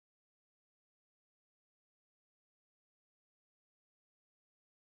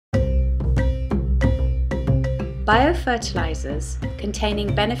Biofertilizers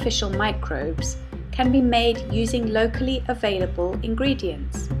containing beneficial microbes can be made using locally available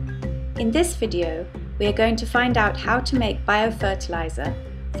ingredients. In this video, we are going to find out how to make biofertilizer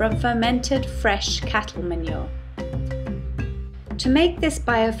from fermented fresh cattle manure. To make this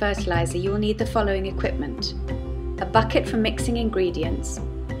biofertilizer, you will need the following equipment: a bucket for mixing ingredients,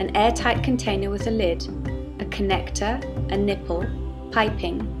 an airtight container with a lid, a connector, a nipple,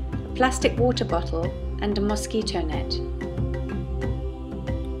 piping, a plastic water bottle, and a mosquito net.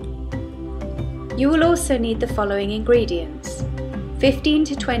 You will also need the following ingredients: 15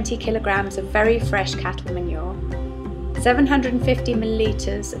 to 20 kilograms of very fresh cattle manure, 750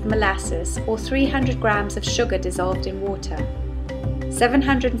 milliliters of molasses or 300 grams of sugar dissolved in water,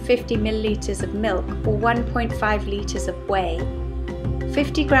 750 milliliters of milk or 1.5 liters of whey,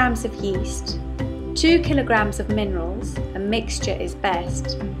 50 grams of yeast, 2 kilograms of minerals, a mixture is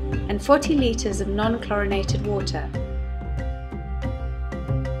best, and 40 liters of non-chlorinated water.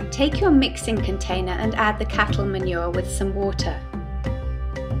 Take your mixing container and add the cattle manure with some water.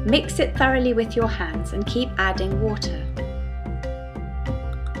 Mix it thoroughly with your hands and keep adding water.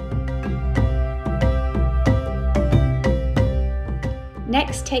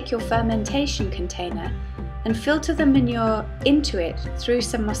 Next, take your fermentation container and filter the manure into it through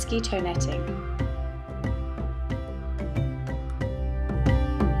some mosquito netting.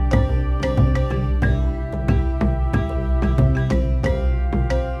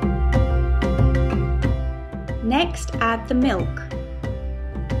 Next, add the milk.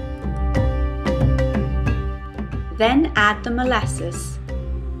 Then add the molasses.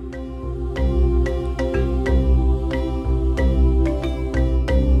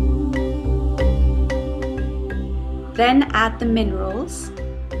 Then add the minerals.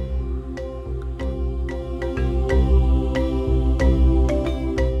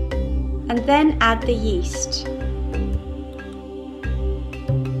 And then add the yeast.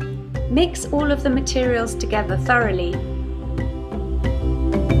 Mix all of the materials together thoroughly.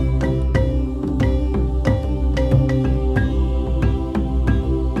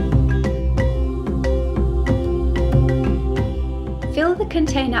 Fill the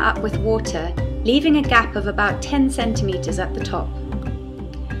container up with water, leaving a gap of about 10 centimeters at the top.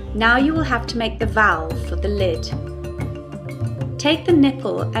 Now you will have to make the valve for the lid. Take the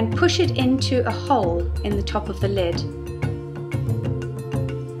nipple and push it into a hole in the top of the lid.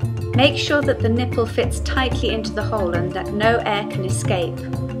 Make sure that the nipple fits tightly into the hole and that no air can escape.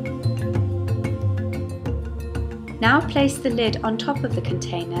 Now place the lid on top of the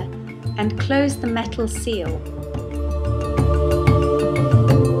container and close the metal seal.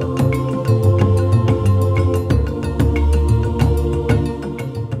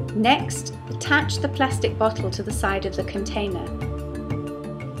 Next, attach the plastic bottle to the side of the container.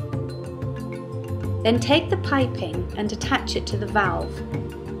 Then take the piping and attach it to the valve.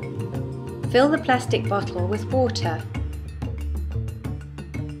 Fill the plastic bottle with water.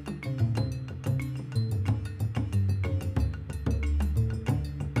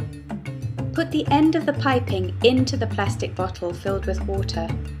 Put the end of the piping into the plastic bottle filled with water.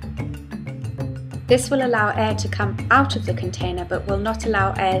 This will allow air to come out of the container but will not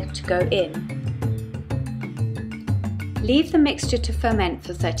allow air to go in. Leave the mixture to ferment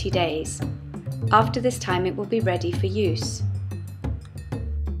for 30 days. After this time it will be ready for use.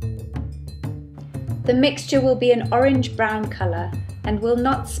 The mixture will be an orange-brown colour and will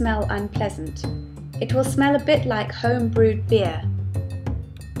not smell unpleasant. It will smell a bit like home-brewed beer.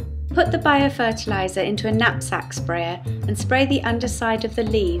 Put the biofertilizer into a knapsack sprayer and spray the underside of the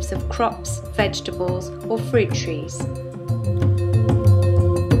leaves of crops, vegetables or fruit trees.